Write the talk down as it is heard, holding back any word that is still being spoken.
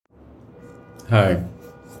Hi,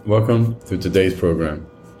 welcome to today's program.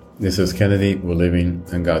 This is Kennedy. We're living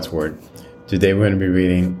in God's Word. Today we're going to be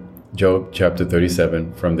reading Job chapter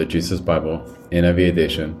 37 from the Jesus Bible, NIV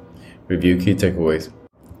edition, review key takeaways,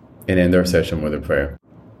 and end our session with a prayer.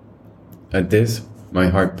 At this, my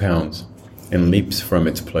heart pounds and leaps from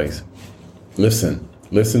its place. Listen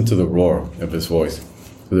to the roar of his voice,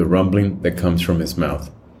 to the rumbling that comes from his mouth.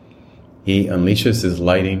 He unleashes his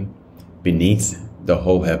lightning beneath the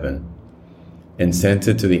whole heaven and sends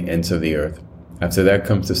it to the ends of the earth. After that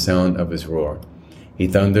comes the sound of his roar. He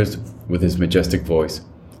thunders with his majestic voice.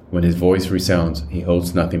 When his voice resounds, he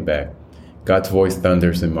holds nothing back. God's voice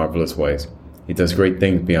thunders in marvelous ways. He does great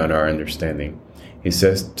things beyond our understanding. He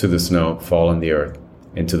says to the snow, fall on the earth,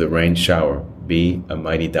 and to the rain shower, be a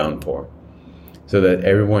mighty downpour, so that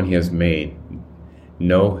everyone he has made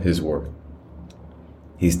know his work.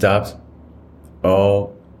 He stops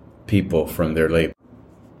all people from their labor.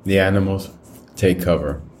 The animals take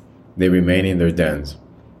cover. They remain in their dens.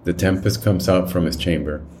 The tempest comes out from his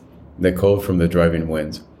chamber, the cold from the driving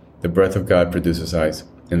winds. The breath of God produces ice,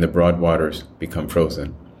 and the broad waters become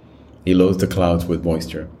frozen. He loads the clouds with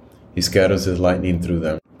moisture. He scatters his lightning through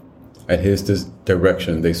them. At his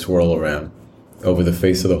direction they swirl around, over the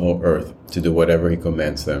face of the whole earth, to do whatever he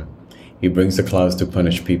commands them. He brings the clouds to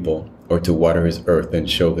punish people, or to water his earth and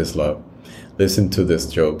show his love. Listen to this,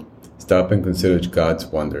 Job. Stop and consider God's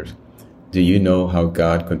wonders. Do you know how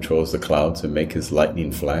God controls the clouds and makes his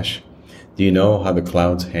lightning flash? Do you know how the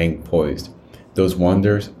clouds hang poised? Those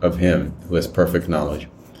wonders of him who has perfect knowledge.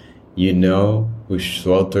 You know who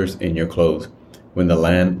swelters in your clothes when the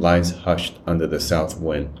land lies hushed under the south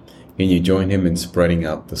wind. Can you join him in spreading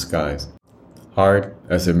out the skies? Hard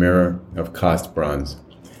as a mirror of cast bronze.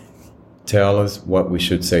 Tell us what we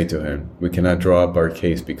should say to him. We cannot draw up our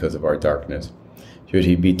case because of our darkness. Should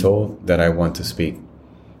he be told that I want to speak?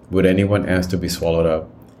 Would anyone ask to be swallowed up?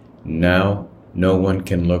 Now no one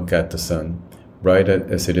can look at the sun, bright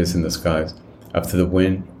as it is in the skies, after the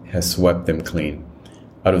wind has swept them clean.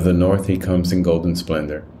 Out of the north he comes in golden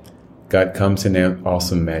splendor. God comes in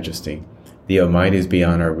awesome majesty. The Almighty is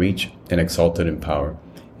beyond our reach and exalted in power.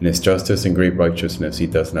 In his justice and great righteousness he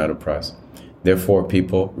does not oppress. Therefore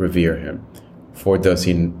people revere him. For does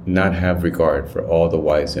he not have regard for all the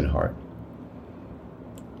wise in heart?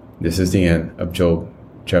 This is the end of Job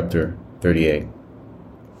chapter 38.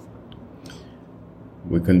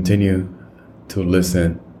 We continue to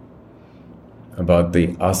listen about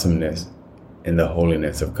the awesomeness and the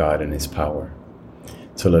holiness of God and his power.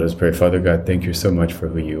 So let us pray. Father God, thank you so much for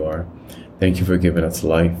who you are. Thank you for giving us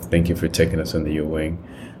life. Thank you for taking us under your wing.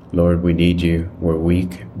 Lord, we need you. We're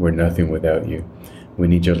weak. We're nothing without you. We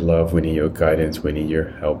need your love. We need your guidance. We need your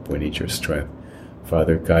help. We need your strength.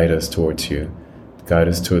 Father, guide us towards you. Guide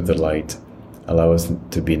us toward the light. Allow us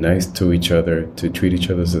to be nice to each other, to treat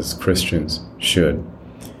each other as Christians should.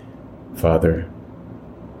 Father,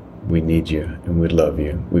 we need you and we love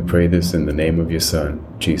you. We pray this in the name of your Son,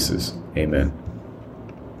 Jesus. Amen.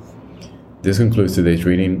 This concludes today's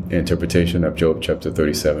reading and interpretation of Job chapter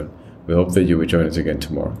 37. We hope that you will join us again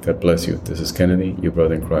tomorrow. God bless you. This is Kennedy, your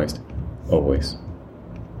brother in Christ, always.